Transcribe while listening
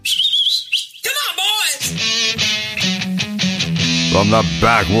From the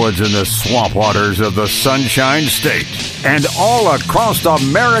backwoods and the swamp waters of the Sunshine State and all across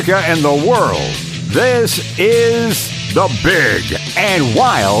America and the world, this is The Big and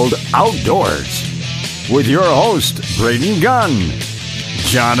Wild Outdoors. With your host, Braden Gunn,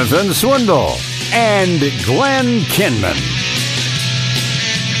 Jonathan Swindle, and Glenn Kinman.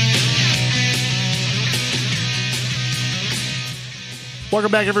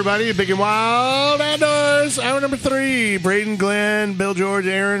 Welcome back, everybody. Big and Wild Outdoors, hour number 3. Braden, Glenn, Bill, George,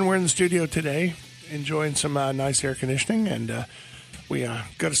 Aaron. We're in the studio today, enjoying some nice air conditioning, and we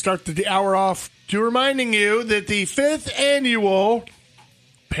got to start the hour off to reminding you that the 5th annual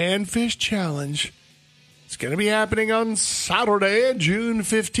Panfish Challenge is going to be happening on Saturday, June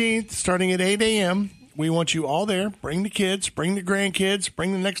 15th, starting at 8 a.m. We want you all there. Bring the kids, bring the grandkids,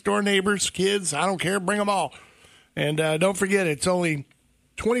 bring the next door neighbors, kids. I don't care. Bring them all. And don't forget, it's only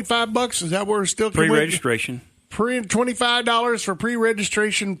 $25. Is that where we're still pre-registration? $25 for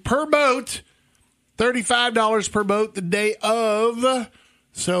pre-registration per boat. $35 per boat the day of.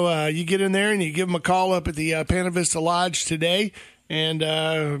 So you get in there and you give them a call up at the Pana Vista Lodge today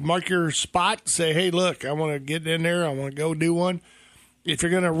and mark your spot. Say, hey, look, I want to get in there. I want to go do one. If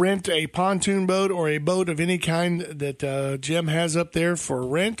you're going to rent a pontoon boat or a boat of any kind that Jim has up there for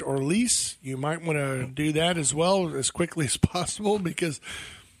rent or lease, you might want to do that as well as quickly as possible, because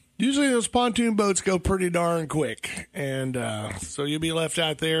usually those pontoon boats go pretty darn quick. And so you'll be left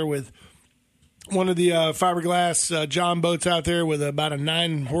out there with one of the fiberglass John boats out there with about a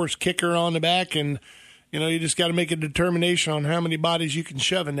 9-horse kicker on the back. And, you know, you just got to make a determination on how many bodies you can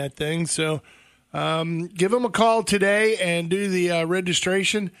shove in that thing. So give them a call today and do the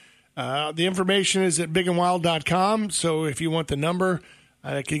registration. The information is at bigandwild.com. So if you want the number,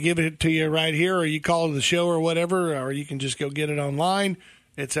 I can give it to you right here, or you call the show or whatever, or you can just go get it online.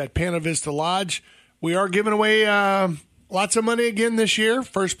 It's at Pana Vista Lodge. We are giving away lots of money again this year.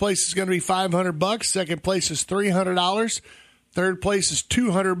 First place is going to be $500. Second place is $300. Third place is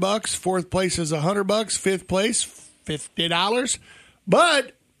 $200. Fourth place is $100. Fifth place, $50.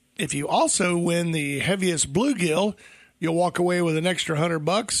 But if you also win the heaviest bluegill, you'll walk away with an extra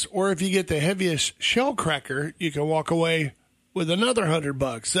 $100. Or if you get the heaviest shell cracker, you can walk away with another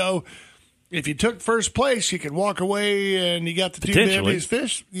 $100. So if you took first place, you could walk away and you got the 2 heaviest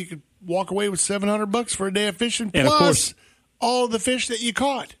fish. You could walk away with $700 for a day of fishing, and plus of course, all the fish that you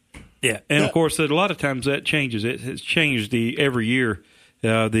caught. Yeah, and of course, a lot of times that changes. It has changed every year.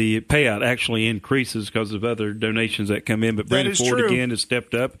 The payout actually increases because of other donations that come in. But Brandon Ford, true. again, has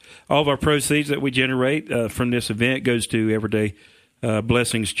stepped up. All of our proceeds that we generate from this event goes to Everyday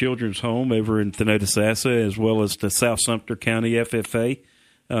Blessings Children's Home over in Thenodisassa, as well as the South Sumter County FFA.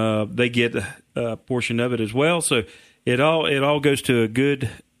 They get a portion of it as well. So it all goes to a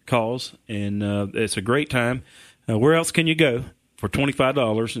good cause, and it's a great time. Where else can you go for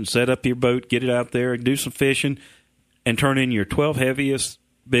 $25 and set up your boat, get it out there, do some fishing, and turn in your 12 heaviest,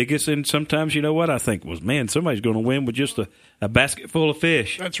 biggest? And sometimes, you know what I think was, man, somebody's going to win with just a basket full of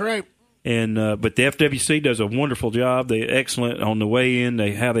fish. That's right. And but the FWC does a wonderful job. They're excellent on the way in.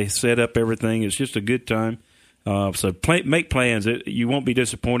 How they set up everything. It's just a good time. So make plans. You won't be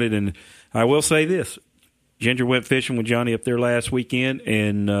disappointed. And I will say this: Ginger went fishing with Johnny up there last weekend,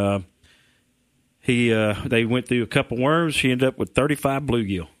 and they went through a couple worms. She ended up with 35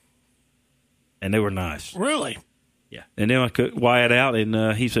 bluegill, and they were nice. Really? Yeah. And then I could Wyatt out,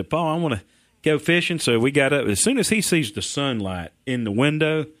 and he said, "Paul, I want to go fishing." So we got up. As soon as he sees the sunlight in the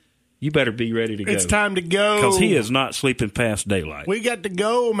window, you better be ready to go. It's time to go. Because he is not sleeping past daylight. We got to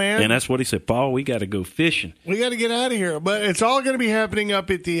go, man. And that's what he said, Paul, we got to go fishing. We got to get out of here. But it's all going to be happening up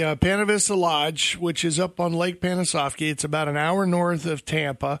at the Pana Vista Lodge, which is up on Lake Panasoffkee. It's about an hour north of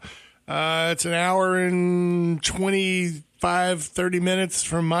Tampa. It's an hour and 25, 30 minutes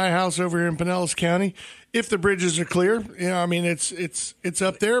from my house over here in Pinellas County, if the bridges are clear. You know, I mean, it's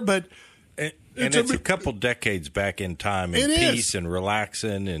up there, but it's a couple decades back in time, and peace and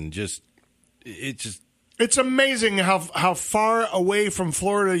relaxing, and it's amazing how far away from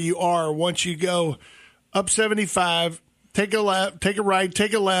Florida you are once you go up 75. Take a right,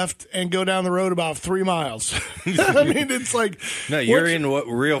 take a left, and go down the road about 3 miles. I mean, it's like you're in what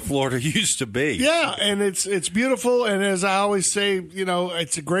real Florida used to be. Yeah, and it's beautiful. And as I always say, you know,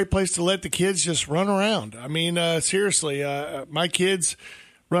 it's a great place to let the kids just run around. I mean, seriously, my kids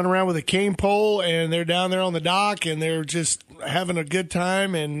run around with a cane pole, and they're down there on the dock, and they're just having a good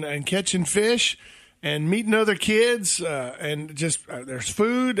time and catching fish and meeting other kids, and just there's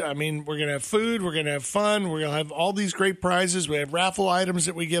food. I mean, we're going to have food. We're going to have fun. We're going to have all these great prizes. We have raffle items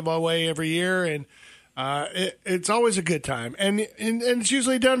that we give away every year, and it's always a good time. And it's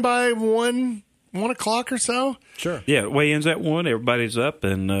usually done by one 1 o'clock or so. Sure. Yeah, weigh-ins at 1. Everybody's up,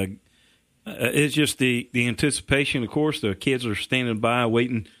 and it's just the anticipation. Of course, the kids are standing by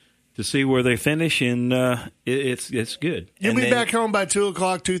waiting to see where they finish, and it's good. You'll be back home by 2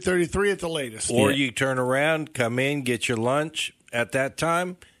 o'clock, 2:33 at the latest. Or you turn around, come in, get your lunch at that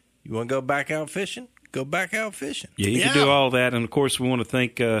time. You want to go back out fishing? Go back out fishing. Yeah, you can do all that. And, of course, we want to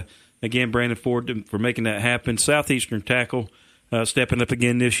thank, again, Brandon Ford for making that happen. Southeastern Tackle stepping up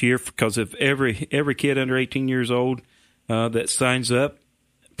again this year, because if every kid under 18 years old that signs up,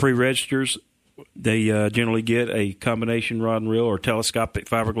 pre-registers, they generally get a combination rod and reel or telescopic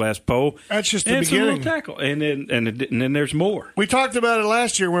fiberglass pole. That's just the and beginning. Some little tackle, and then there's more. We talked about it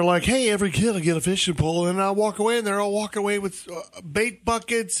last year. We're like, hey, every kid will get a fishing pole, and I'll walk away, and they're all walking away with bait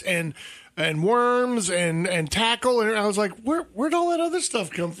buckets and worms and tackle. And I was like, where'd all that other stuff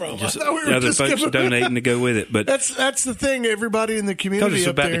come from? Just other folks donating to go with it. But that's the thing. Everybody in the community it's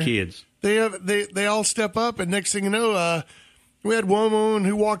up about there, the kids. They all step up, and next thing you know, we had one woman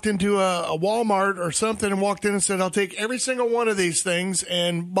who walked into a Walmart or something and walked in and said, I'll take every single one of these things,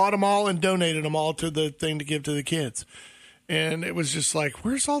 and bought them all and donated them all to the thing to give to the kids. And it was just like,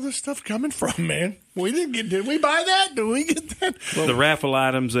 where's all this stuff coming from, man? Did we buy that? Did we get that? Well, the raffle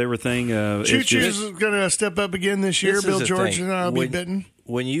items, everything. Choo-Choo's is going to step up again this year. Bill George and I will be bitten.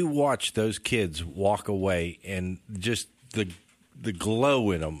 When you watch those kids walk away and just the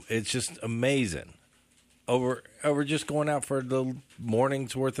glow in them, it's just amazing. Over just going out for the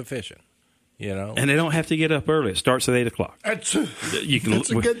morning's worth of fishing, you know. And they don't have to get up early. It starts at 8 o'clock. That's a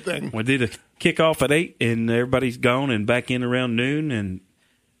good thing. We do the kickoff at 8, and everybody's gone and back in around noon and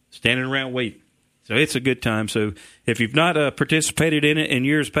standing around waiting. So it's a good time. So if you've not participated in it in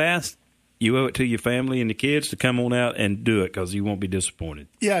years past, you owe it to your family and the kids to come on out and do it, because you won't be disappointed.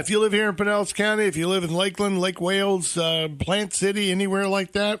 Yeah, if you live here in Pinellas County, if you live in Lakeland, Lake Wales, Plant City, anywhere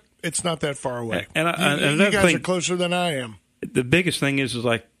like that, it's not that far away. And you guys are closer than I am. The biggest thing is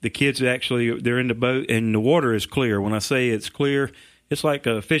like the kids actually, they're in the boat and the water is clear. When I say it's clear, it's like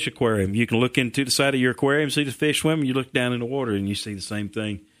a fish aquarium. You can look into the side of your aquarium, see the fish swimming. You look down in the water and you see the same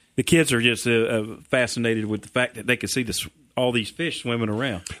thing. The kids are just fascinated with the fact that they can see all these fish swimming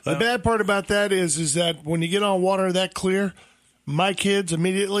around. The bad part about that is that when you get on water that clear, my kids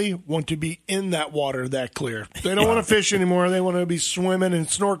immediately want to be in that water that clear. They don't want to fish anymore. They want to be swimming and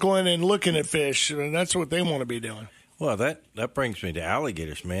snorkeling and looking at fish, and that's what they want to be doing. Well, that brings me to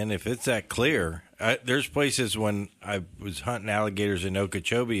alligators, man. If it's that clear, there's places when I was hunting alligators in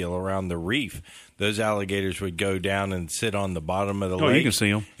Okeechobee around the reef, those alligators would go down and sit on the bottom of the lake. Oh, you can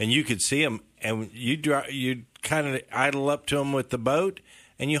see them. And you could see them, and you'd kind of idle up to them with the boat,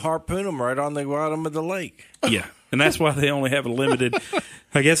 and you harpoon them right on the bottom of the lake. Yeah, and that's why they only have a limited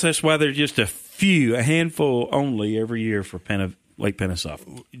 – I guess that's why there's just a handful only every year for Lake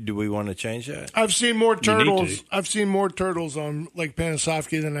Pennsauken. Do we want to change that? I've seen more turtles. I've seen more turtles on Lake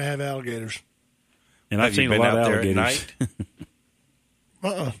Pennsauken than I have alligators. And I've seen a lot of alligators. At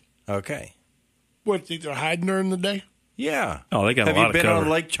night? Okay. What, they're hiding during the day? Yeah. Oh, they got a lot of cover. Have you been on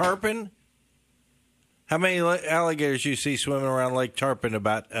Lake Tarpon? How many alligators you see swimming around Lake Tarpon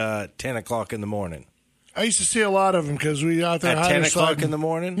about 10 o'clock in the morning? I used to see a lot of them because we out there at 10 o'clock in the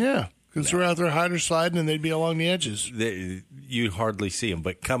morning? Yeah, because we're out there hider sliding and they'd be along the edges. You'd hardly see them.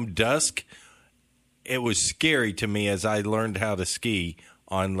 But come dusk, it was scary to me as I learned how to ski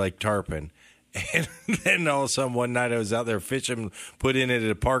on Lake Tarpon. And then all of a sudden one night I was out there fishing, put in at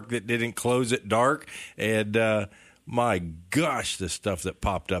a park that didn't close at dark, and my gosh, the stuff that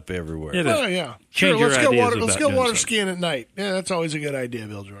popped up everywhere. Oh, yeah. Sure, let's go water skiing at night. Yeah, that's always a good idea,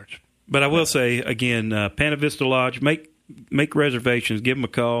 Bill George. But I will say, again, Panta Vista Lodge, make reservations. Give them a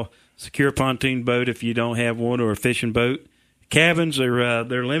call. Secure a pontoon boat if you don't have one, or a fishing boat. Cabins are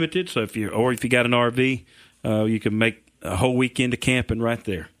they're limited, so if you got an RV, you can make a whole weekend of camping right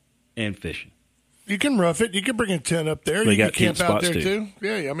there and fishing. You can rough it. You can bring a tent up there. You can camp out there too.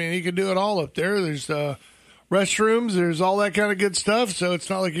 Yeah, I mean you can do it all up there. There's restrooms. There's all that kind of good stuff. So it's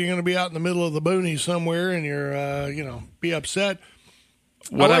not like you're going to be out in the middle of the boonies somewhere and you're be upset.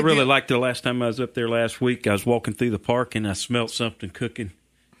 What I really liked the last time I was up there last week, I was walking through the park and I smelled something cooking.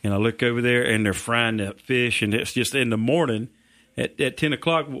 And I look over there and they're frying that fish, and it's just in the morning at 10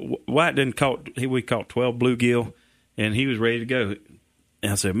 o'clock. White we caught 12 bluegill, and he was ready to go.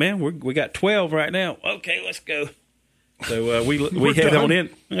 And I said, man, we got 12 right now. Okay, let's go. So we head on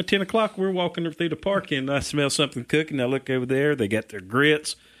in. At 10 o'clock, we're walking through the park, and I smell something cooking. I look over there. They got their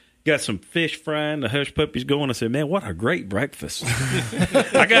grits. Got some fish frying. The hush puppies going. I said, man, what a great breakfast.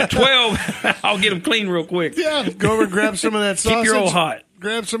 I got 12. I'll get them clean real quick. Yeah, go over and grab some of that sausage. Keep your old hot.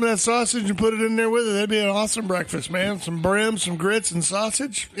 Grab some of that sausage and put it in there with it. That'd be an awesome breakfast, man. Some brim, some grits, and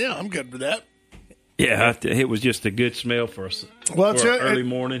sausage. Yeah, I'm good with that. Yeah, it was just a good smell for us. Well, for early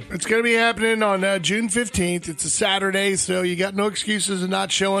morning. It's going to be happening on June 15th. It's a Saturday, so you got no excuses of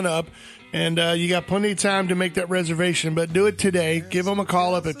not showing up. And you got plenty of time to make that reservation, but do it today. Give them a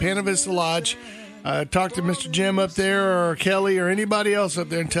call up at Pana Vista Lodge. Talk to Mr. Jim up there or Kelly or anybody else up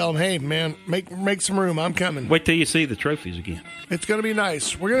there and tell them, hey, man, make some room. I'm coming. Wait till you see the trophies again. It's going to be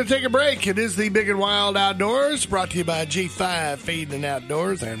nice. We're going to take a break. It is the Big and Wild Outdoors, brought to you by G5 Feeding and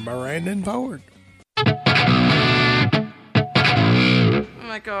Outdoors and Brandon Ford. Oh,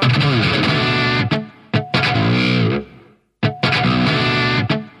 my God.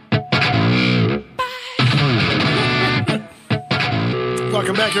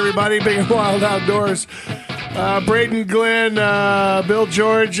 Welcome back, everybody. Big and Wild Outdoors. Braden, Glenn, Bill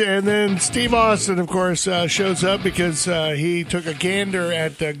George, and then Steve Austin, of course, shows up because he took a gander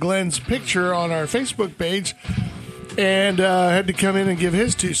at Glenn's picture on our Facebook page and had to come in and give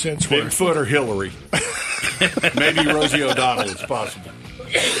his 2 cents for it. Bigfoot or Hillary? Maybe Rosie O'Donnell. It's possible.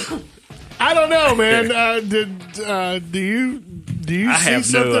 I don't know, man. Do you I see have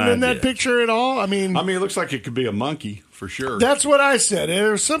something no in that idea. picture at all? I mean, it looks like it could be a monkey for sure. that's what I said.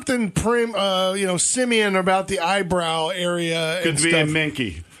 There's something simian about the eyebrow area. Could and be stuff. a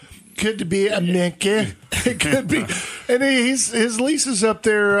minky. Could be a minky. It could be. And his lease is up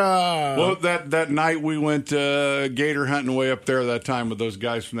there. Well, that night we went gator hunting way up there that time with those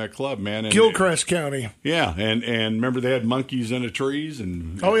guys from that club, man. And Gilchrist County. Yeah, and remember they had monkeys in the trees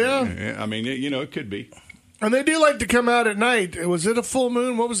and. Oh, yeah? I mean, it could be. And they do like to come out at night. Was it a full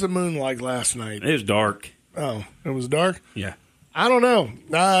moon? What was the moon like last night? It was dark. Oh, it was dark? Yeah. I don't know.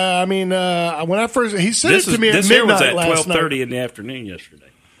 When I first... He sent it to me at this here was midnight at last night. 12:30 in the afternoon yesterday.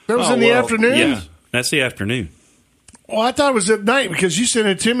 That was Oh, in the well, afternoon? Yeah, that's the afternoon. Oh, I thought it was at night because you sent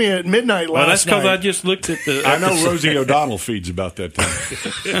it to me at midnight Well, last that's because night. I just looked at the. I know Rosie O'Donnell feeds about that time.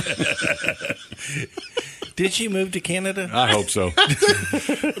 Did she move to Canada? I hope so.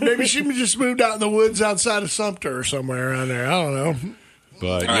 Maybe she just moved out in the woods outside of Sumter or somewhere around there. I don't know.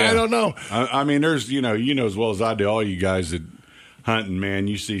 But I yeah. don't know. I mean, there's you know as well as I do. All you guys that hunting, man,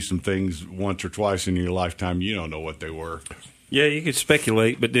 you see some things once or twice in your lifetime. You don't know what they were. Yeah, you could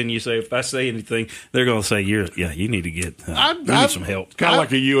speculate, but then you say if I say anything, they're going to say you need to get you need some help. Kind of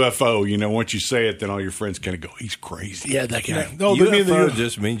like a UFO. Once you say it, then all your friends kind of go, "He's crazy." Yeah, that guy. No, they mean UFO the-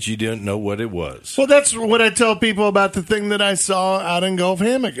 just means you didn't know what it was. Well, that's what I tell people about the thing that I saw out in Gulf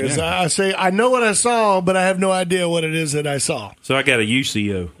Hammock. Is I say I know what I saw, but I have no idea what it is that I saw. So I got a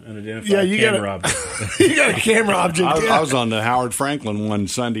UCO, unidentified Yeah, you got camera object. You got a camera object. I was on the Howard Franklin one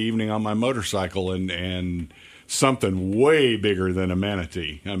Sunday evening on my motorcycle, and something way bigger than a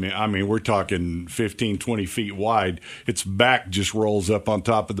manatee. I mean, we're talking 15, 20 feet wide. Its back just rolls up on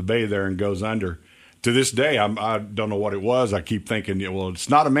top of the bay there and goes under. To this day, I don't know what it was. I keep thinking, well, it's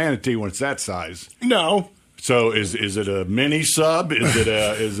not a manatee when it's that size. No. So is it a mini sub? Is it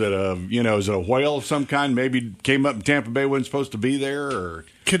a whale of some kind? Maybe came up in Tampa Bay, wasn't supposed to be there, or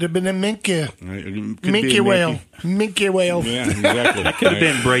Could have been a minke. Could be a Minke whale. Minke whale. Yeah, exactly. Could have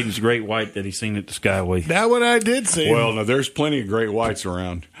been Braden's great white that he seen at the Skyway. That one I did see. Well, no, there's plenty of great whites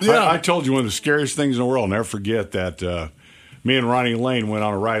around. Yeah. I told you one of the scariest things in the world. I'll never forget that me and Ronnie Lane went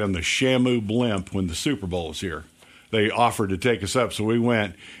on a ride on the Shamu Blimp when the Super Bowl was here. They offered to take us up, so we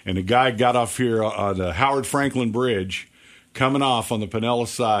went. And the guy got off here on the Howard Franklin Bridge, coming off on the Pinellas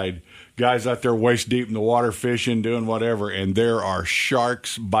side. Guys out there waist deep in the water fishing, doing whatever, and there are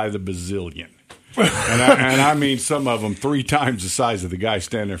sharks by the bazillion. and I mean some of them 3 times the size of the guy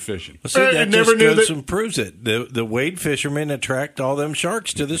standing there fishing. Well, see, I that never just knew goes that- and proves it. The wade fishermen attract all them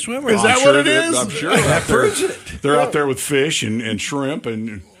sharks to the swimmers. Is that I'm what sure it they're- is? I'm sure that proves it. They're out there with fish and shrimp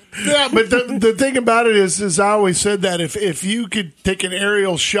and Yeah, but the thing about it is I always said that if you could take an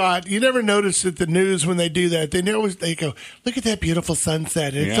aerial shot, you never notice at the news when they do that. They go, look at that beautiful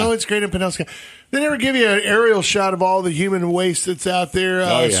sunset. It's Yeah. it's great in Pinellas. They never give you an aerial shot of all the human waste that's out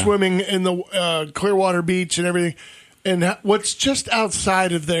there swimming in the Clearwater Beach and everything, and what's just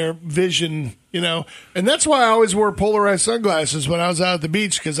outside of their vision. And that's why I always wore polarized sunglasses when I was out at the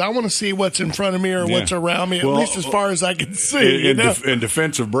beach, because I want to see what's in front of me or Yeah. what's around me, at Well, least as far as I can see. in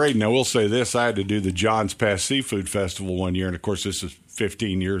defense of Braden, I will say this. I had to do the John's Pass Seafood Festival one year, and of course this is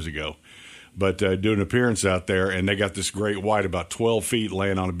 15 years ago. But do an appearance out there, and they got this great white about 12 feet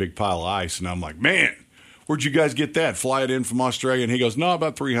laying on a big pile of ice. And I'm like, man, where'd you guys get that? Fly it in from Australia? And he goes, no,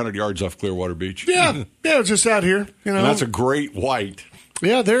 about 300 yards off Clearwater Beach. Yeah, it's just out here. And that's a great white.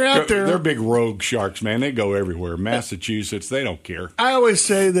 Yeah, they're out there. They're big rogue sharks, man. They go everywhere. Massachusetts, they don't care. I always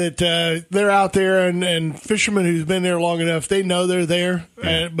say that they're out there, and fishermen who's been there long enough, they know they're there.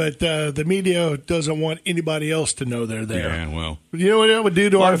 but the media doesn't want anybody else to know they're there. Yeah, well, You know what that would do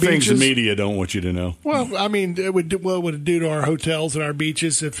to a lot our of things beaches? the media don't want you to know. Well, I mean, what would it do to our hotels and our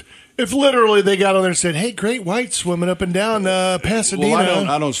beaches if literally they got on there and said, "Hey, great white swimming up and down Pasadena." Well,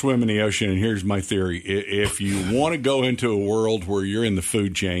 I don't swim in the ocean, and here's my theory: if you want to go into a world where you're in the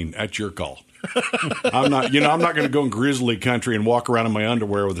food chain, that's your call. I'm not going to go in grizzly country and walk around in my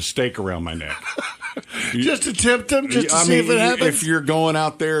underwear with a stake around my neck. Just to tempt them, just to see if it happens. If you're going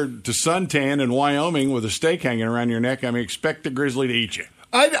out there to suntan in Wyoming with a stake hanging around your neck, I mean, expect the grizzly to eat you.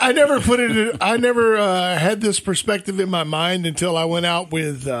 I never put it. I never had this perspective in my mind until I went out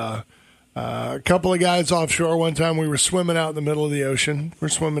with a couple of guys offshore. One time we were swimming out in the middle of the ocean. We're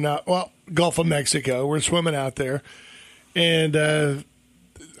swimming out, Gulf of Mexico. We're swimming out there, and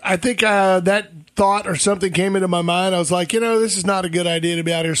I think that thought or something came into my mind. I was like, this is not a good idea to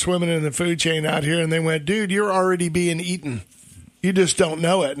be out here swimming in the food chain out here. And they went, "Dude, you're already being eaten. You just don't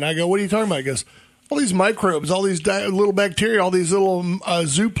know it." And I go, "What are you talking about?" He goes, "All these microbes, all these little bacteria, all these little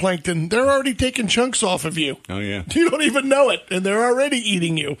zooplankton, they're already taking chunks off of you. Oh, yeah. You don't even know it, and they're already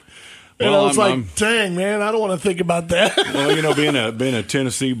eating you." And Well, I was dang, man, I don't want to think about that. Well, being a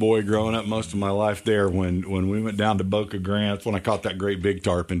Tennessee boy growing up most of my life there, when we went down to Boca Grande, that's when I caught that great big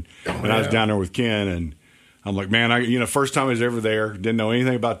tarpon. I was down there with Ken, and I'm like, man, first time I was ever there, didn't know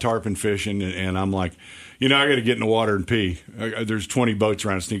anything about tarpon fishing, and I'm like, I got to get in the water and pee. There's 20 boats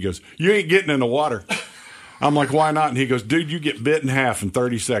around us, and he goes, "You ain't getting in the water." I'm like, "Why not?" And he goes, "Dude, you get bit in half in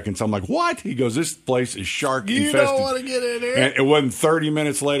 30 seconds. I'm like, "What?" He goes, "This place is shark infested." You don't want to get in there. And it wasn't 30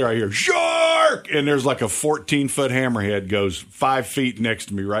 minutes later, I hear, "Shark!" And there's like a 14-foot hammerhead goes 5 feet next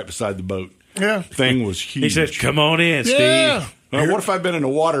to me right beside the boat. Yeah. Thing was huge. He said, "Come on in, Yeah. Steve." Well, what if I'd been in the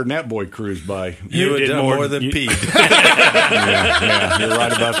water and that boy cruised by? You did done more more than- than peed. Yeah, you're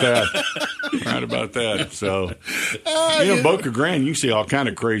right about that. Right about that. So, Boca Grande, you see all kind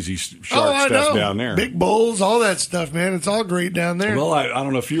of crazy shark I stuff know. down there. Big bulls, all that stuff, man. It's all great down there. Well, I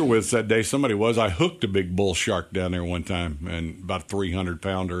don't know if you were with us that day. Somebody was. I hooked a big bull shark down there one time, and about a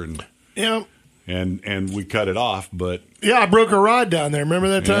 300-pounder, Yeah. and we cut it off. But Yeah, I broke a rod down there. Remember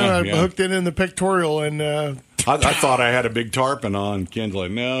that time? Yeah, I yeah. hooked it in the pectoral, and I thought I had a big tarpon on. Ken's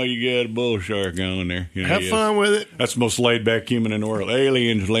like, "No, you got a bull shark on there." have fun with it. That's the most laid back human in the world.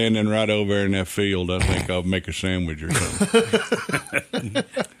 Aliens landing right over in that field. I think I'll make a sandwich or something.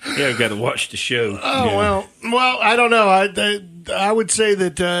 Yeah, we've got to watch the show. Oh, Yeah. well, I don't know. I would say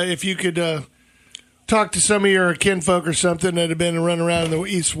that if you could talk to some of your kinfolk or something that have been running around in the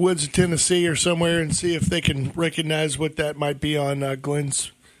East Woods of Tennessee or somewhere and see if they can recognize what that might be on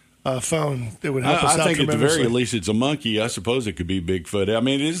Glenn's phone, it would help us out I think at the very tremendously. least it's a monkey. I suppose it could be Bigfoot. I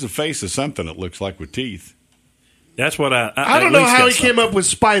mean, it is the face of something that looks like with teeth. That's what I don't know how he came up with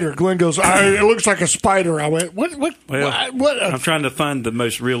spider. Glenn goes, "It looks like a spider." I went, "What? Well, what?" I'm trying to find the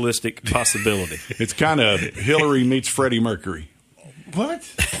most realistic possibility. It's kind of Hillary meets Freddie Mercury. What?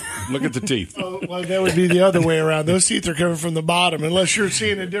 Look at the teeth. Oh, well, that would be the other way around. Those teeth are coming from the bottom, unless you're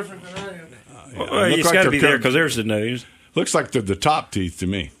seeing it different than I am. Well, Look it's like got to they're be there covered. because there's the nose. Looks like they're the top teeth to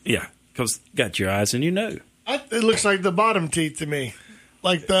me. Yeah, because got your eyes and you know. It looks like the bottom teeth to me,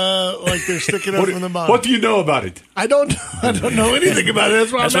 like they're sticking up from the bottom. What do you know about it? I don't know anything about it.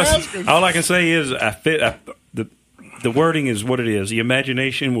 That's why I'm asking. All I can say is the wording is what it is. The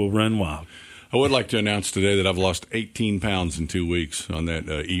imagination will run wild. I would like to announce today that I've lost 18 pounds in 2 weeks on that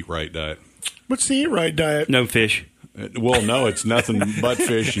Eat Right diet. What's the Eat Right diet? No fish. Well, no, it's nothing but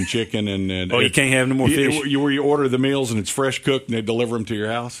fish and chicken. And Oh, you can't have no more fish? You order the meals and it's fresh cooked and they deliver them to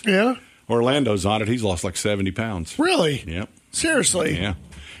your house. Yeah, Orlando's on it. He's lost like 70 pounds. really? Yep. Seriously? Yeah.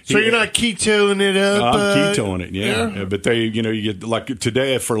 So you're not ketoing it up? I'm ketoing it, yeah. But they, you get, like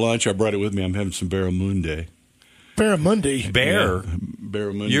today for lunch, I brought it with me. I'm having some barramundi. Barramundi. Bear? Yeah,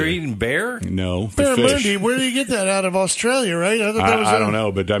 barramundi. You're eating bear? No, the Barramundi. fish. Where do you get that out of Australia? Right? I thought that was I don't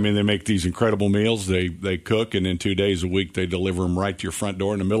know, but I mean, they make these incredible meals. They cook, and then 2 days a week they deliver them right to your front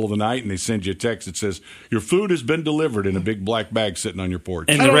door in the middle of the night, and they send you a text that says your food has been delivered in a big black bag sitting on your porch.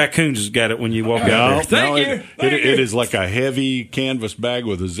 And the raccoons has got it when you walk out there. No, it is like a heavy canvas bag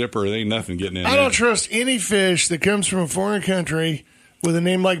with a zipper. There ain't nothing getting in I there. don't trust any fish that comes from a foreign country with a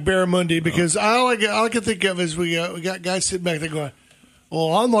name like barramundi because all I can think of is we got guys sitting back there going, "Well,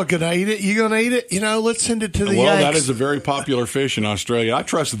 I'm not going to eat it. You going to eat it? Let's send it to the Well, Yanks." that is a very popular fish in Australia. I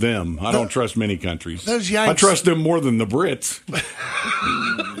trust them. I don't trust many countries. Those I Yanks- trust them more than the Brits.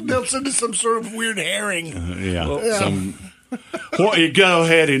 They'll send us some sort of weird herring. Yeah. Well, you go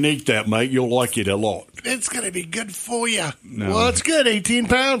ahead and eat that, mate. You'll like it a lot. It's going to be good for you. No. Well, it's good. 18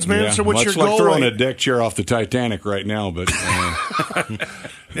 pounds, man. Yeah, So what's much your like goal throwing weight? a deck chair off the Titanic right now, but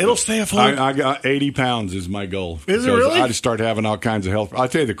It'll stay afloat. I got 80 pounds is my goal. Is it Because really? I just start having all kinds of health. I'll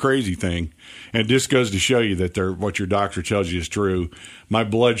tell you the crazy thing, and this goes to show you that what your doctor tells you is true. My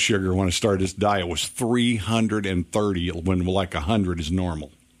blood sugar when I started this diet was 330 when like 100 is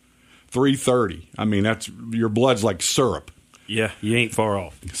normal. 330. I mean, that's your blood's like syrup. Yeah, you ain't far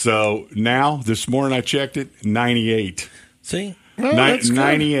off. So now, this morning I checked it, 98. See? Oh, that's good.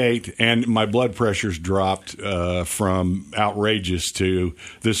 98, and my blood pressure's dropped from outrageous to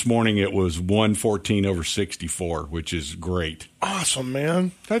this morning it was 114/64, which is great. Awesome,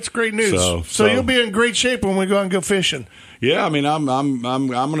 man. That's great news. So- So you'll be in great shape when we go out and go fishing. Yeah, I mean, I'm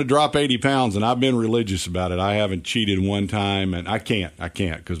going to drop 80 pounds, and I've been religious about it. I haven't cheated one time, and I can't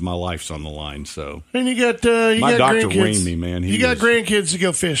because my life's on the line. So And you got My doctor grandkids. weaned me, man. He You got was- grandkids to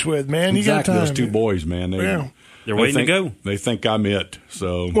go fish with, man. You exactly, got time. those two boys, man. Yeah. They're waiting think, to go. They think I'm it.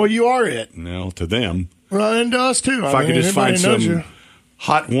 So Well, you are it. to them, Well, and to us too. if I could just find knows some you.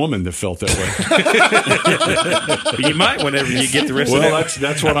 hot woman that felt that way. You might whenever you get the rest of Well, that.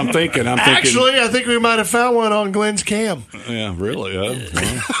 that's what I'm thinking. I'm thinking. Actually, I think we might have found one on Glenn's cam. Yeah, really. Well,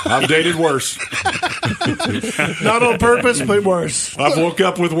 I've dated worse. Not on purpose, but worse. I've woke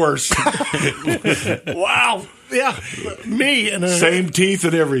up with worse. Wow. Yeah. Me in a Same teeth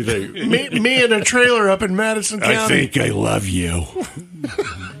and everything. me in a trailer up in Madison County. I think I love you.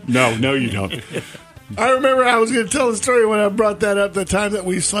 No, you don't. I remember I was going to tell the story when I brought that up. The time that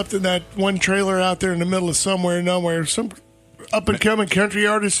we slept in that one trailer out there in the middle of somewhere, nowhere. Some up and coming country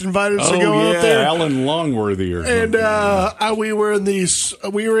artist invited us to go Oh, out there, Alan Longworthy or and something. we were in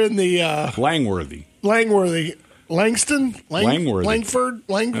the Langworthy. Langworthy, Langston, Langworthy. Langford,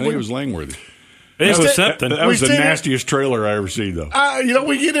 I think it was Langworthy. It was stayed- something. That was We the stayed- nastiest trailer I ever seen, though.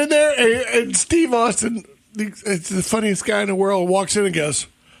 we get in there, and Steve Austin, it's the funniest guy in the world, walks in and goes,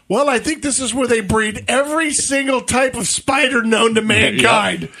 "Well, I think this is where they breed every single type of spider known to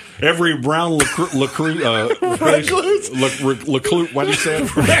mankind." Every brown recluse. What do you say?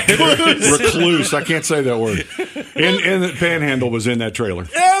 Recluse. I can't say that word. And the Panhandle was in that trailer.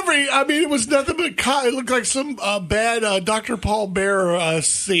 It was nothing but it looked like some bad Dr. Paul Bear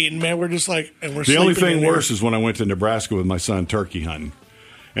scene, man. We're just like, and we're The only sleeping thing in there. worse is when I went to Nebraska with my son turkey hunting,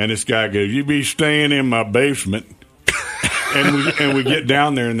 and this guy goes, "You be staying in my basement." And we get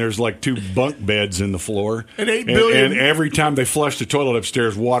down there, and there's like 2 bunk beds in the floor. And 8 billion. And every time they flushed the toilet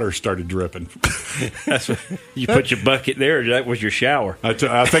upstairs, water started dripping. You put your bucket there. That was your shower. I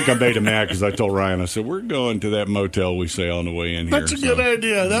think I made him mad because I told Ryan, I said, "We're going to that motel we say on the way in here." That's a good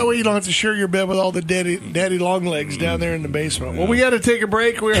idea. That way you don't have to share your bed with all the daddy long legs down there in the basement. Well, we got to take a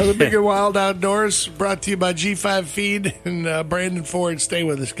break. We are the Big and Wild Outdoors, brought to you by G5 Feed and Brandon Ford. Stay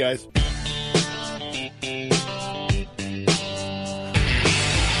with us, guys.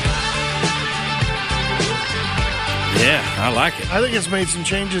 Yeah, I like it. I think it's made some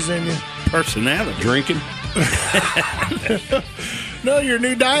changes in you. Personality. Drinking? No, your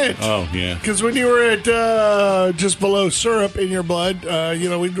new diet. Oh, yeah. Because when you were at just below syrup in your blood,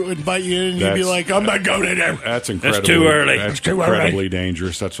 we'd invite you in and you'd be That's- like, "I'm not going in there." That's incredibly too early. That's Too early. incredibly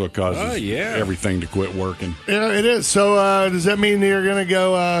dangerous. That's what causes Oh, yeah. everything to quit working. Yeah, it is. So does that mean you're going to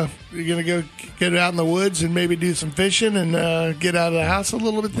go? You're going to go get out in the woods and maybe do some fishing and get out of the house a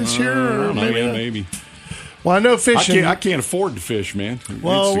little bit this year, I or don't know, maybe? yeah, not? maybe. Well, I know fishing. I can't afford to fish, man.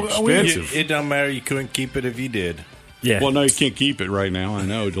 Well, It's we- expensive. It don't matter. You couldn't keep it if you did. Yeah. Well, no, you can't keep it right now. I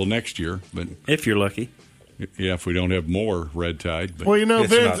know till next year, but if you're lucky. yeah, if we don't have more red tide. But Well,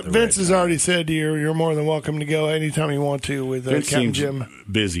 It's Vince, not the Vince right has time. already said to you, you're more than welcome to go anytime you want to with Vince Captain seems Jim.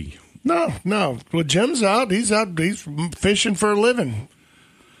 busy. No. Well, Jim's out. He's fishing for a living.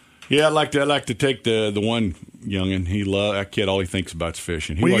 Yeah, I'd like to take the one youngin. That kid. All he thinks about is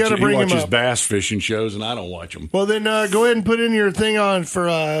fishing. He Well, you gotta bring him watches up. bass fishing shows, and I don't watch them. Well, then go ahead and put in your thing on for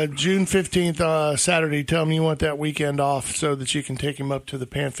June 15th, Saturday. Tell him you want that weekend off so that you can take him up to the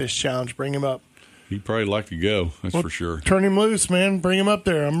Panfish Challenge. Bring him up. He'd probably like to go. That's for sure. Turn him loose, man. Bring him up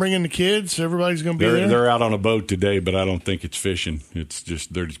there. I'm bringing the kids. Everybody's going to be there. They're out on a boat today, but I don't think it's fishing. They're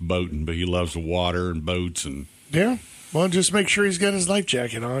just boating. But he loves the water and boats, and Yeah. Well, just make sure he's got his life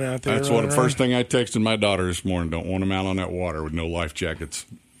jacket on out there. that's what the first thing I texted my daughter this morning. Don't want them out on that water with no life jackets.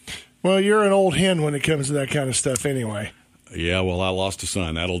 Well, you're an old hen when it comes to that kind of stuff anyway. Yeah, well, I lost a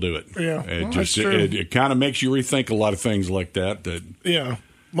son. That'll do it. Yeah, it well, just that's true. it kind of makes you rethink a lot of things like that. That Yeah.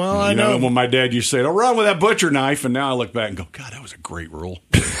 Well, I you know, know. when my dad used to say, "Don't run with that butcher knife," and now I look back and go, "God, that was a great rule."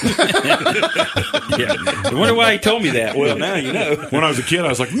 Yeah. I wonder why he told me that. Well, now you know. When I was a kid, I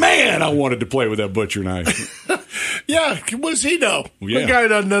was like, "Man, I wanted to play with that butcher knife." Yeah, what does he know? Yeah. The guy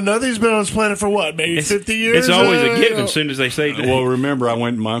doesn't know nothing. He's been on this planet for what, maybe 50 years? It's always a You given know. as soon as they say that. Well, remember, I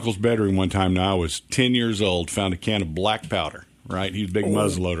went in my uncle's bedroom one time. Now I was 10 years old. Found a can of black powder. Right, he was a big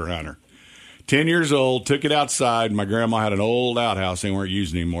muzzleloader hunter. 10 years old, took it outside. My grandma had an old outhouse they weren't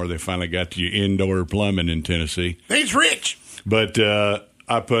using anymore. They finally got to indoor plumbing in Tennessee. He's rich. But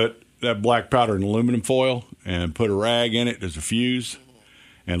I put that black powder in aluminum foil and put a rag in it as a fuse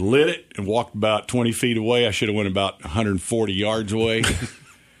and lit it and walked about 20 feet away. I should have went about 140 yards away.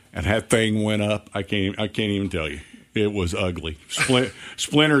 And that thing went up. I can't even tell you. It was ugly.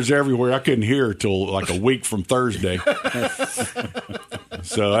 Splinters everywhere. I couldn't hear till like a week from Thursday.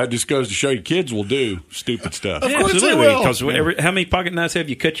 So that just goes to show you kids will do stupid stuff. Of course they Absolutely. will. Because how many pocket knives have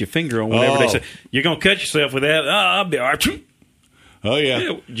you cut your finger on whenever they say, you're going to cut yourself with that? Oh, I'll be all right. Oh, yeah.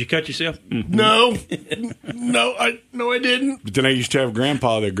 Yeah, did you cut yourself? No, I didn't. But then I used to have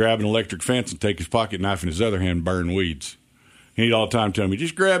Grandpa that grab an electric fence and take his pocket knife in his other hand and burn weeds. He'd all the time tell me,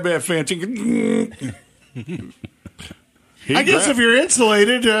 just grab that fence. I guess if you're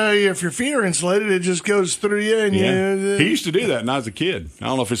insulated, if your feet are insulated, it just goes through you. And Yeah. He used to do that when I was a kid. I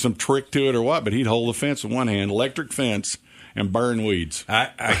don't know if it's some trick to it or what, but he'd hold the fence with one hand, electric fence, and burn weeds.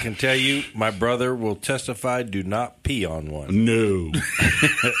 I can tell you, my brother will testify, do not pee on one. No.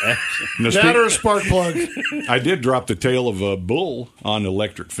 that or a spark plug. I did drop the tail of a bull on the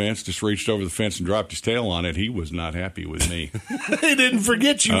electric fence, just reached over the fence and dropped his tail on it. He was not happy with me. He didn't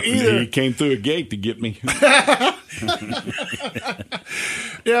forget you either. He came through a gate to get me.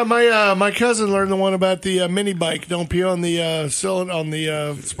 Yeah, my cousin learned the one about the mini bike. Don't pee on the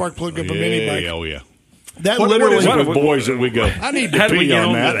spark plug of a mini bike. Oh, yeah. That What literally. is it with boys that we go, I need to How do we pee get on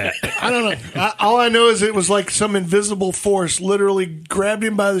on that? to I don't know. All I know is it was like some invisible force literally grabbed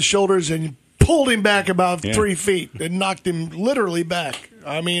him by the shoulders and pulled him back about 3 feet and knocked him literally back.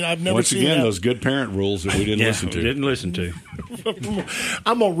 I mean, I've never Once seen again, that. those good parent rules that we didn't listen to. Didn't listen to.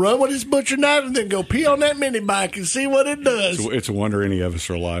 I'm going to run with this butcher knife and then go pee on that mini bike and see what it does. It's a wonder any of us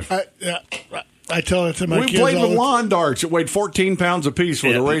are alive. I tell it to my We kids played all with the lawn darts. It weighed 14 pounds apiece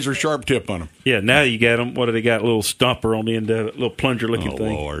with a razor sharp tip on them. Yeah, now you got them. What do they got? A little stomper on the end of it, a little plunger looking Oh,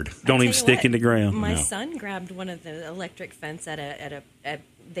 thing. Lord. Don't Tell even you stick what, in the ground. My No. son grabbed one of the electric fence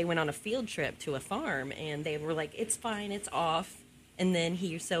they went on a field trip to a farm, and they were like, "It's fine, it's off." And then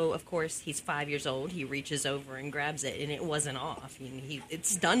of course, he's 5 years old. He reaches over and grabs it, and it wasn't off. And it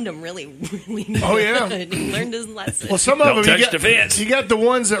stunned him really, really good. Oh, yeah. He learned his lesson. Well, some of Don't them touch the fence. You got the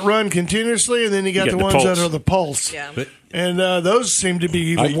ones that run continuously, and then you got got the the ones that pulse. are the pulse. Yeah. And those seem to be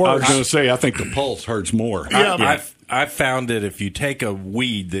even I worse. was going to say, I think the pulse hurts more. Yeah. I've found that if you take a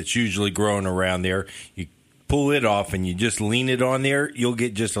weed that's usually growing around there, you pull it off and you just lean it on there, you'll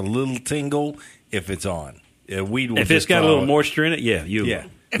get just a little tingle if it's on. A weed will If it's just got a follow little it. moisture in it, yeah, you. Yeah.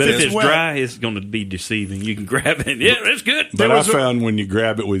 But if it's wet. dry, it's going to be deceiving. You can grab it. Yeah, that's good. But I found when you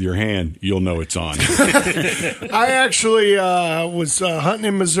grab it with your hand, you'll know it's on. I actually was hunting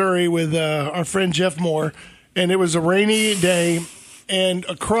in Missouri with our friend Jeff Moore, and it was a rainy day. And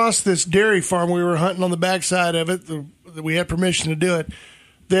across this dairy farm, we were hunting on the backside of it. We had permission to do it.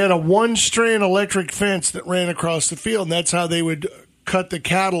 They had a one-strand electric fence that ran across the field, and that's how they would cut the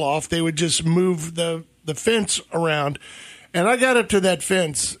cattle off. They would just move the fence around. And I got up to that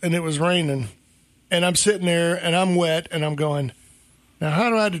fence, and it was raining. And I'm sitting there, and I'm wet, and I'm going, now how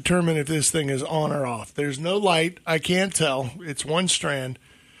do I determine if this thing is on or off? There's no light. I can't tell. It's one strand.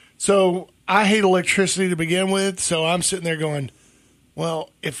 So I hate electricity to begin with, so I'm sitting there going,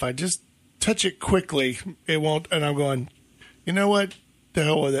 well, if I just touch it quickly, it won't. And I'm going, you know what? The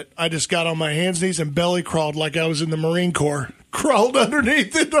hell with it. I just got on my hands, knees, and belly crawled like I was in the Marine Corps. Crawled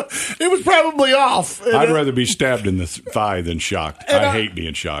underneath it. It was probably off. And I'd rather be stabbed in the thigh than shocked. And I hate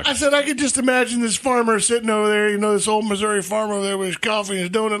being shocked. I said, I could just imagine this farmer sitting over there, this old Missouri farmer over there with his coffee and his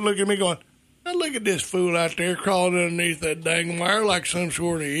donut, looking at me going, now look at this fool out there crawling underneath that dang wire like some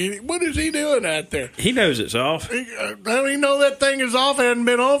sort of idiot. What is he doing out there? He knows it's off. I don't even know that thing is off. It hadn't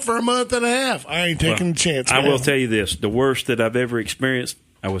been on for a month and a half. I ain't taking a chance. I man. will tell you this: the worst that I've ever experienced.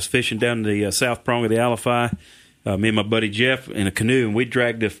 I was fishing down the south prong of the Alafai. Me and my buddy Jeff in a canoe, and we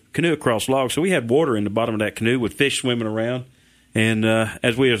dragged the canoe across logs. So we had water in the bottom of that canoe with fish swimming around. And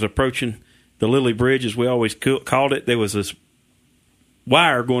as we was approaching the Lily Bridge, as we always called it, there was this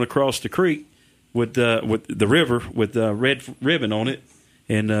wire going across the creek with the river with red ribbon on it.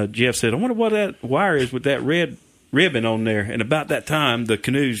 And Jeff said, I wonder what that wire is with that red ribbon on there. And about that time, the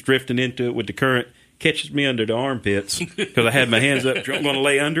canoe's drifting into it with the current. Catches me under the armpits because I had my hands up. I'm going to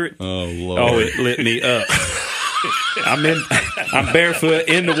lay under it. Oh, Lord. Oh, it lit me up. I'm barefoot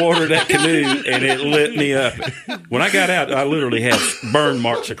in the water of that canoe, and it lit me up. When I got out, I literally had burn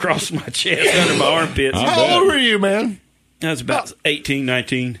marks across my chest under my armpits. How old were you, man? I was about 18,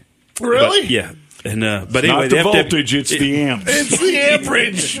 19. Really? But, yeah. And but Not anyway, the voltage, it's the amps. It's the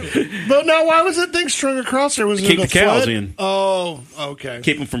amperage. But now, why was that thing strung across there? Was Keep it a the cows flood? in. Oh, okay.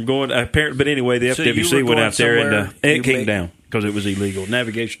 keep them from going. But anyway, the So you FWC were went going out there and somewhere, it you came made- down because it was illegal.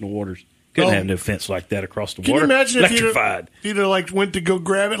 Navigational waters. Couldn't Oh. have no fence like that across the Can water. you imagine if Electrified. you'd have like went to go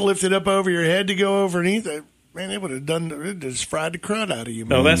grab it, lift it up over your head to go underneath it? Man, it would have done. It just fried the crud out of you.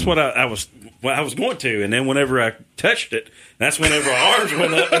 Man. No, that's what I was going to, and then whenever I touched it, that's whenever our arms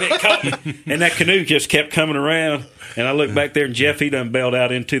went up and it caught me, and that canoe just kept coming around, and I looked back there, and Jeff, he done bailed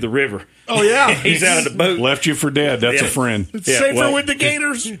out into the river. Oh yeah, He's out of the boat. Left you for dead. That's Yeah. a friend. It's Yeah, safer well- with the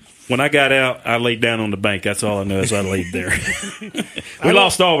gators. When I got out, I laid down on the bank. That's all I know is I laid there. We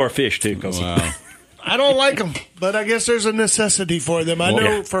lost all of our fish too. Cause Wow. I don't like them, but I guess there's a necessity for them. I Well, know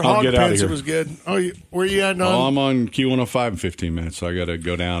yeah. for I'll hog get outta pens it here. was good. Oh, where you at? Well, I'm on Q105 in 15 minutes, so I got to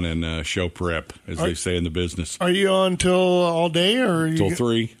go down and show prep, as they say in the business, Are you on till all day, or are you till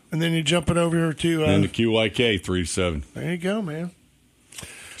 3. And then you're jumping over here to. And the QYK 3 to 7. There you go, man.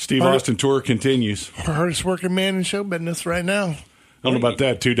 Steve Austin tour continues. Hardest working man in show business right now. I don't know about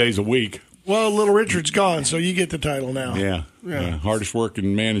that. 2 days a week. Well, Little Richard's gone, so you get the title now. Yeah. Yeah. Hardest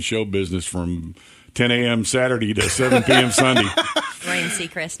working man in show business from 10 a.m. Saturday to 7 p.m. Sunday. Ryan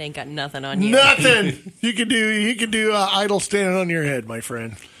Seacrest ain't got nothing on you. Nothing. You can do idle standing on your head, my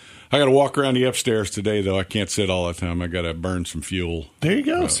friend. I got to walk around the upstairs today, though. I can't sit all the time. I got to burn some fuel. There you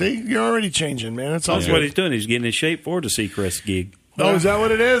go. See, you're already changing, man. That's all that's good. what he's doing. He's getting in shape for the Seacrest gig. Oh, is that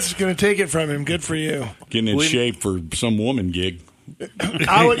what it is? It's going to take it from him. Good for you. Getting in shape for some woman gig.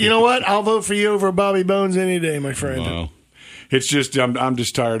 You know what? I'll vote for you over Bobby Bones any day, my friend. Wow. It's just I'm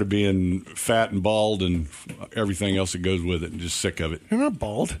just tired of being fat and bald and everything else that goes with it, and just sick of it. You're not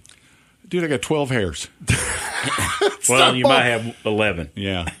bald. Dude, I got 12 hairs. Well, you might have 11.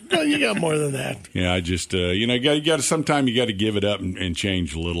 Yeah, No, you got more than that. yeah. I just you got to sometime you got to give it up and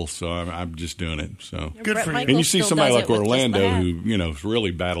change a little. So I'm just doing it. So Good Brett for you. Michaels and you see still somebody does like it with just the Orlando hat. who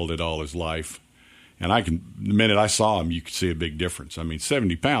really battled it all his life. And the minute I saw him, you could see a big difference. I mean,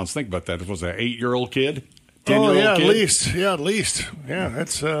 70 pounds. Think about that. It was an 8-year-old kid, 10-year-old yeah, kid. at least. Yeah, at least. Yeah,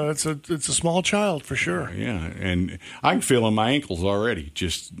 that's it's a small child for sure. Yeah, and I can feel in my ankles already.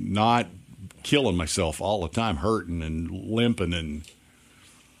 Just not killing myself all the time, hurting and limping, and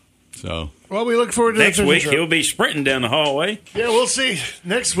so. Well, we look forward to Next the week, finish he'll be sprinting down the hallway. Yeah, we'll see.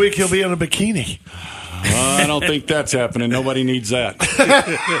 Next week he'll be in a bikini. I don't think that's happening. Nobody needs that.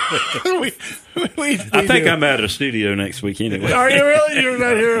 we I think I'm out of the studio next week anyway. Are you really? You're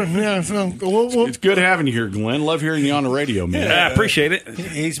not here. Yeah. So we'll It's good having you here, Glenn. Love hearing you on the radio, man. I appreciate it.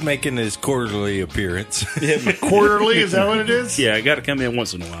 He's making his quarterly appearance. quarterly. Is that what it is? Yeah, I got to come in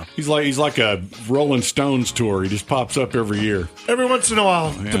once in a while. He's like a Rolling Stones tour. He just pops up every year. Every once in a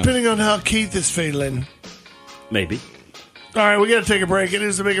while, Yeah. depending on how Keith is feeling. Maybe. All right, we got to take a break. It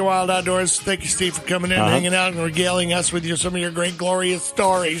is the Big and Wild Outdoors. Thank you, Steve, for coming in, hanging out, and regaling us with some of your great, glorious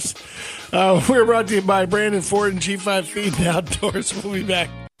stories. We're brought to you by Brandon Ford and G5 Feed and Outdoors. We'll be back.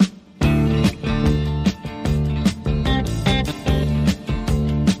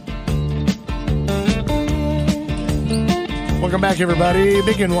 Welcome back, everybody.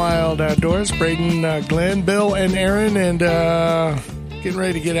 Big and Wild Outdoors. Braden, Glenn, Bill, and Aaron, and getting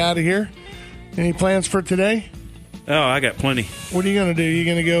ready to get out of here. Any plans for today? Oh, I got plenty. What are you going to do? You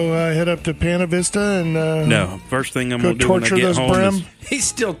going to go head up to Pana Vista and No, first thing I'm go going to do when I torture get those home brim? is He's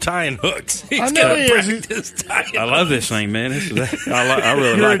still tying hooks. He's I know got he to is. practice tying. I love this thing, man. I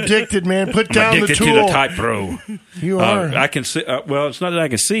really You're like it. addicted, man. Put I'm down the addicted tool. to the Type Pro. You are. I can see. Well, it's not that I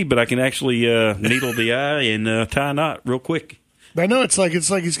can see, but I can actually needle the eye and tie a knot real quick. I know it's like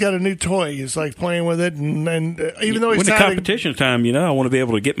he's got a new toy. He's like playing with it, and even though he's when the tied, competition time, I want to be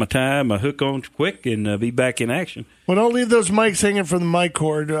able to get my tie, my hook on quick, and be back in action. well, don't leave those mics hanging from the mic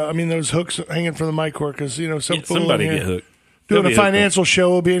cord. Those hooks hanging from the mic cord because some fool Somebody in here get hooked. doing They'll a be hooked financial show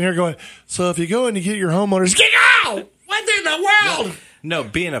will be in here going. So if you go in to get your homeowners, get out. What in the world? No,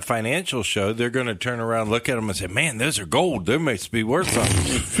 being a financial show, they're going to turn around, look at them, and say, "Man, those are gold. They must be worth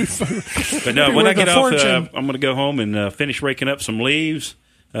something." But no, Be when I worth a get off, fortune. I'm going to go home and finish raking up some leaves,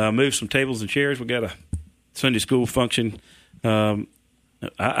 move some tables and chairs. We got a Sunday school function.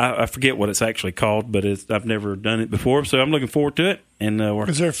 I forget what it's actually called, but I've never done it before, so I'm looking forward to it. And we're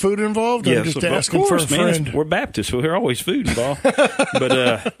Is there food involved? Or just of asking course, for a man. friend. We're Baptists, so there's always food involved.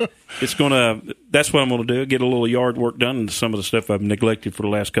 But that's what I'm going to do. Get a little yard work done and some of the stuff I've neglected for the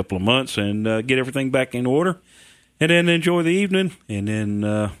last couple of months, and get everything back in order, and then enjoy the evening, and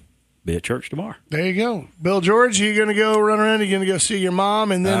then be at church tomorrow. There you go. Bill George, you going to go run around? You going to go see your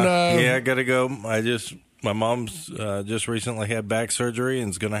mom? And then yeah, I got to go. My mom's just recently had back surgery and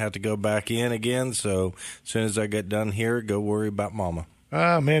is going to have to go back in again. So as soon as I get done here, go worry about Mama.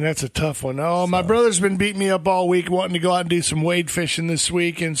 Oh, man, that's a tough one. Oh, my brother's been beating me up all week wanting to go out and do some wade fishing this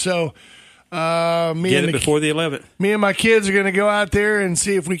week. And so before the 11th. Me and my kids are going to go out there and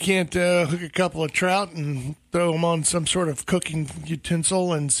see if we can't hook a couple of trout and throw them on some sort of cooking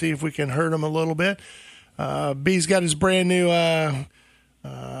utensil and see if we can hurt them a little bit. B's got his brand new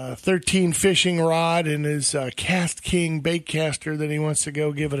 13 fishing rod and his Cast King bait caster that he wants to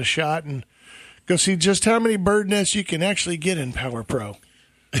go give it a shot and go see just how many bird nests you can actually get in Power Pro.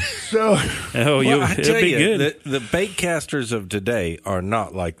 So, I tell you, the bait casters of today are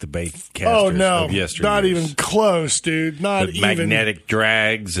not like the bait casters of yesterday. Not even close, dude. Not the even magnetic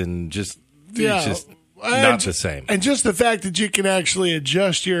drags and just it's just not the same. And just the fact that you can actually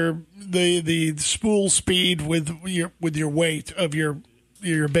adjust the spool speed with your weight of your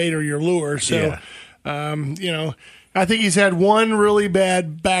bait or your lure. So, I think he's had one really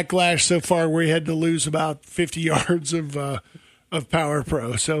bad backlash so far where he had to lose about 50 yards of Power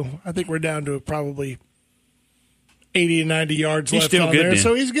Pro. So I think we're down to probably 80 to 90 yards left on there.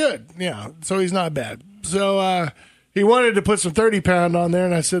 So he's good. Yeah. So he's not bad. So he wanted to put some 30-pound on there,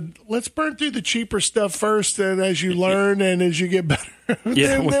 and I said, let's burn through the cheaper stuff first, and as you learn and as you get better,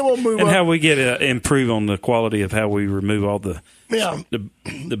 then we'll move on. And how we get improve on the quality of how we remove all the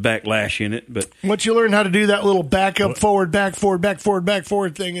backlash in it. But once you learn how to do that little back up, forward, back, forward, back, forward, back,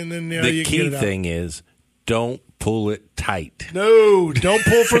 forward thing, and then the you can get it out. key thing is don't pull it tight. No, don't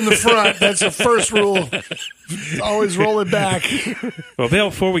pull from the front. That's the first rule. Always roll it back. Well,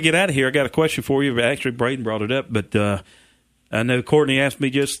 Bill, before we get out of here, I got a question for you. Actually, Braden brought it up, but I know Courtney asked me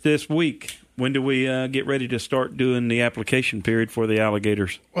just this week, when do we get ready to start doing the application period for the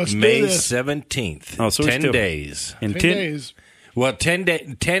alligators? May 17th. Oh, so 10 days. In 10 days. Well, 10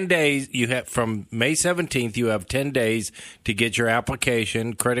 days. You have from May 17th. You have 10 days to get your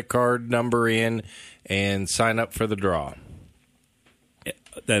application, credit card number in, and sign up for the draw.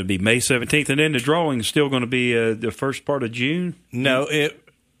 That would be May 17th, and then the drawing is still going to be the first part of June. No,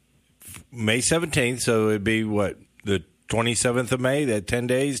 May 17th. So it'd be the 27th of May. That 10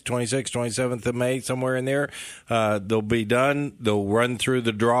 days, 26th, 27th of May, somewhere in there. They'll be done. They'll run through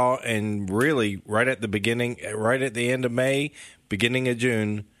the draw, and really, right at the end of May, beginning of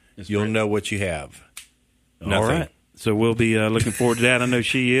June, you'll know what you have. Nothing. All right. So we'll be looking forward to that. I know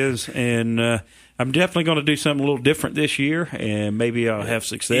she is, and I'm definitely going to do something a little different this year, and maybe I'll have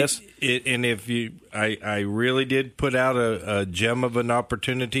success. And if I really did put out a gem of an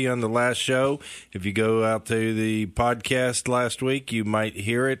opportunity on the last show. If you go out to the podcast last week, you might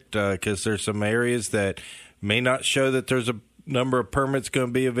hear it because there's some areas that may not show that there's a number of permits going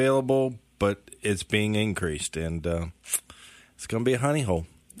to be available, but it's being increased, and it's going to be a honey hole.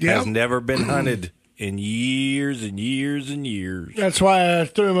 Yep. Has never been hunted in years and years and years. That's why I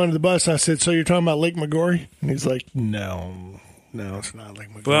threw him under the bus. I said, so you're talking about Lake McGorry? And he's like, no, it's not Lake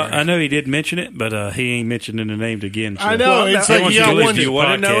McGorry. Well, I know he did mention it, but he ain't mentioning the name again. So. I know. It's like if you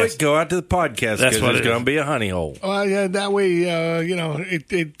want to know it, go out to the podcast because it's going to be a honey hole. Yeah, that way,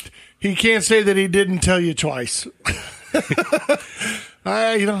 he can't say that he didn't tell you twice.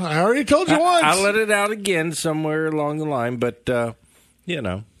 I already told you once. I'll let it out again somewhere along the line, but,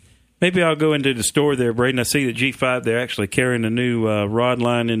 Maybe I'll go into the store there, Braden. I see that G5, they're actually carrying a new rod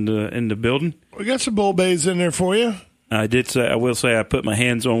line in the building. We got some bull bays in there for you. I will say I put my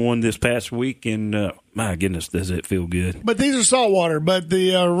hands on one this past week, and my goodness, does it feel good. But these are saltwater, but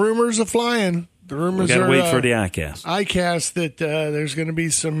the rumors are flying. The rumors we got are to wait for the ICAST. ICAST that there's going to be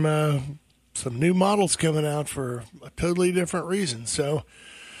some new models coming out for a totally different reason. So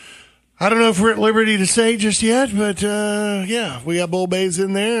I don't know if we're at liberty to say just yet, but we got bull bays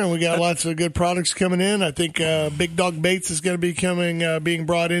in there, and we got lots of good products coming in. I think Big Dog Baits is going to be being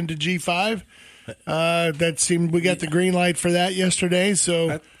brought into G5. We got the green light for that yesterday.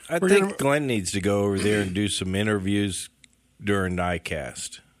 So I think Glenn needs to go over there and do some interviews during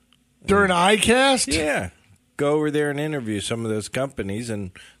ICAST. During ICAST? Yeah. Go over there and interview some of those companies, and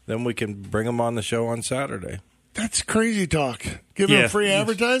then we can bring them on the show on Saturday. That's crazy talk. Give them free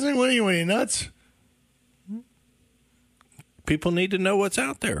advertising? What are you nuts? People need to know what's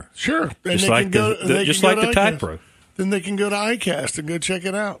out there. Sure. And just like the Tide Pro. Then they can go to ICAST and go check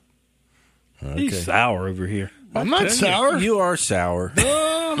it out. Okay. He's sour over here. I'm not sour. You are sour.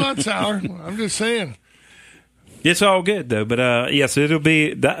 No, I'm not sour. I'm just saying. It's all good, though. But, yes, it'll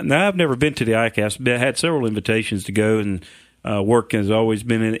be – now, I've never been to the ICAST. I had several invitations to go, and work has always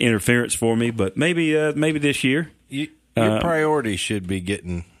been an interference for me. But maybe this year. Your priority should be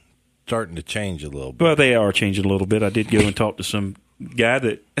getting starting to change a little bit. Well, they are changing a little bit. I did go and talk to some guy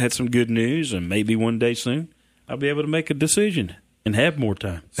that had some good news, and maybe one day soon I'll be able to make a decision and have more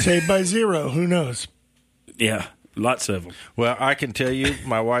time. Saved by zero. Who knows? Yeah, lots of them. Well, I can tell you,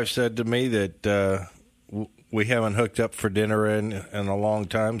 my wife said to me that we haven't hooked up for dinner in a long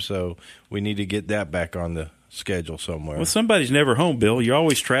time, so we need to get that back on the schedule somewhere. Well, somebody's never home, Bill. You're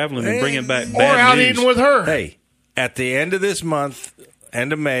always traveling and bringing back Or bad out news. eating with her. Hey, at the end of this month,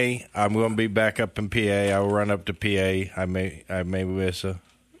 end of May, I'm going to be back up in PA. I will run up to PA. I may miss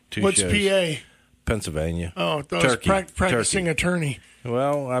two What's shows. PA? Pennsylvania. Oh, I was practicing attorney.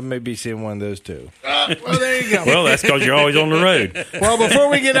 Well, I may be seeing one of those too. Well, there you go. Well, that's because you're always on the road. Well, before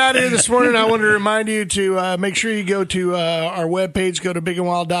we get out of here this morning, I want to remind you to make sure you go to our webpage, go to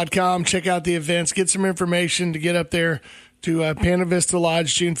bigandwild.com, check out the events, get some information to get up there to Panta Vista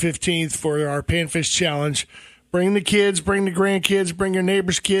Lodge June 15th for our Panfish Challenge. Bring the kids, bring the grandkids, bring your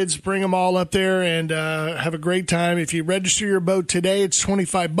neighbors' kids, bring them all up there and have a great time. If you register your boat today, it's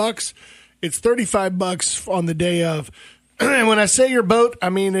 $25. It's $35 on the day of. And when I say your boat, I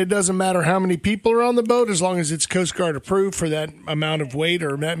mean it doesn't matter how many people are on the boat as long as it's Coast Guard approved for that amount of weight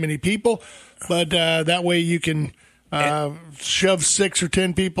or that many people. But that way you can shove 6 or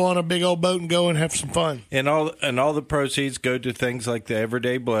 10 people on a big old boat and go and have some fun. And all the proceeds go to things like the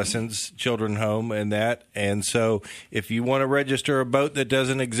Everyday Blessings Children Home and that. And so if you want to register a boat that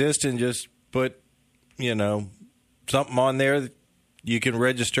doesn't exist and just put, something on there, you can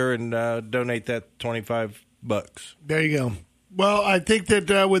register and donate that $25. There you go. Well, I think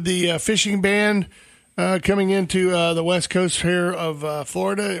that with the fishing ban coming into the west coast here of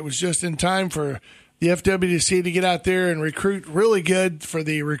Florida, it was just in time for the FWC to get out there and recruit really good for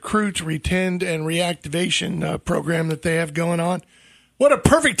the Recruit, Retend, and Reactivation program that they have going on. What a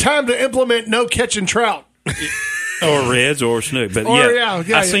perfect time to implement no catching trout. Or reds or snook. But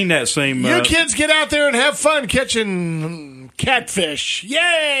I seen that same. You kids get out there and have fun catching catfish.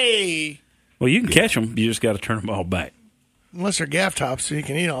 Yay! Well, you can catch them. You just got to turn them all back. Unless they're gaff tops, so you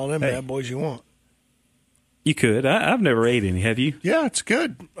can eat all them bad boys you want. You could. I've never ate any. Have you? Yeah, it's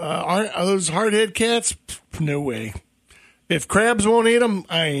good. Are those hardhead cats? No way. If crabs won't eat them,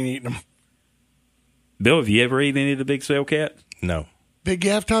 I ain't eating them. Bill, have you ever eaten any of the big sail cat? No. Big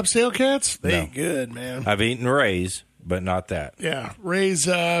gaff top sail cats? They No. ain't good, man. I've eaten rays, but not that. Yeah, Ray's,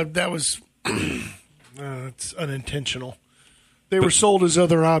 that was, it's unintentional. They were sold as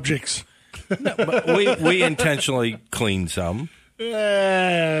other objects. But we intentionally cleaned some. If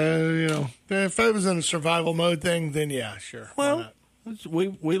I was in a survival mode thing, then yeah, sure. Well,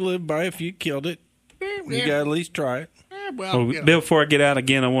 we live by if you killed it. You got to at least try it. Well, Bill, before I get out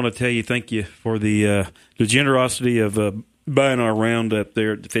again, I want to tell you thank you for the generosity of buying our round up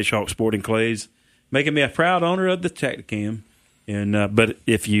there at the Fish Hawk Sporting Clays, making me a proud owner of the Tacticam. And but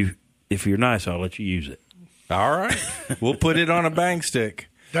if you're nice, I'll let you use it. All right, we'll put it on a bang stick.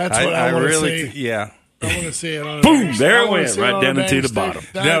 That's what I want to really, see. yeah. I want to see it on a Boom! bang There stick. it I wanna went, see it right on a down into bang the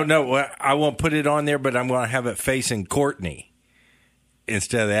stick. bottom. No, I won't put it on there, but I'm going to have it facing Courtney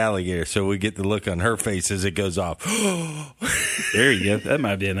instead of the alligator, so we get the look on her face as it goes off. There you go. That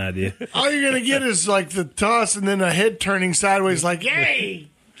might be an idea. All you're going to get is like the toss and then a head turning sideways like, yay!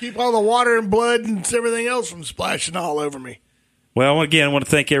 Keep all the water and blood and everything else from splashing all over me. Well, again, I want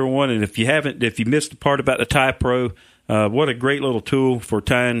to thank everyone. And if you missed the part about the Tie Pro, what a great little tool for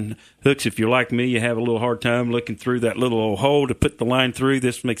tying hooks. If you're like me, you have a little hard time looking through that little old hole to put the line through.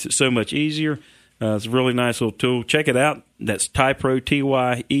 This makes it so much easier. It's a really nice little tool. Check it out. That's Tie Pro,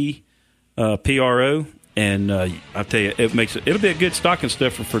 TYEPRO. And I'll tell you, it'll be a good stocking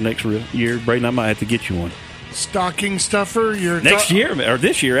stuffer for next year. Braden, I might have to get you one. Stocking stuffer? Next year, or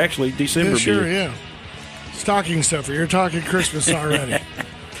this year, actually, December. This year, yeah. Stocking stuffer. You're talking Christmas already.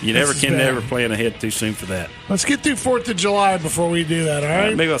 You never plan ahead too soon for that. Let's get through 4th of July before we do that, all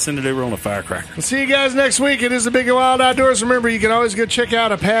right? Maybe I'll send it over on a firecracker. We'll see you guys next week. It is the Big and Wild Outdoors. Remember, you can always go check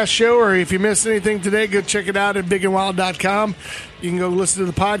out a past show, or if you missed anything today, go check it out at bigandwild.com. You can go listen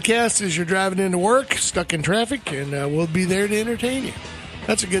to the podcast as you're driving into work, stuck in traffic, and we'll be there to entertain you.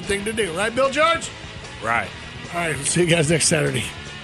 That's a good thing to do, right, Bill George? Right. All right, we'll see you guys next Saturday.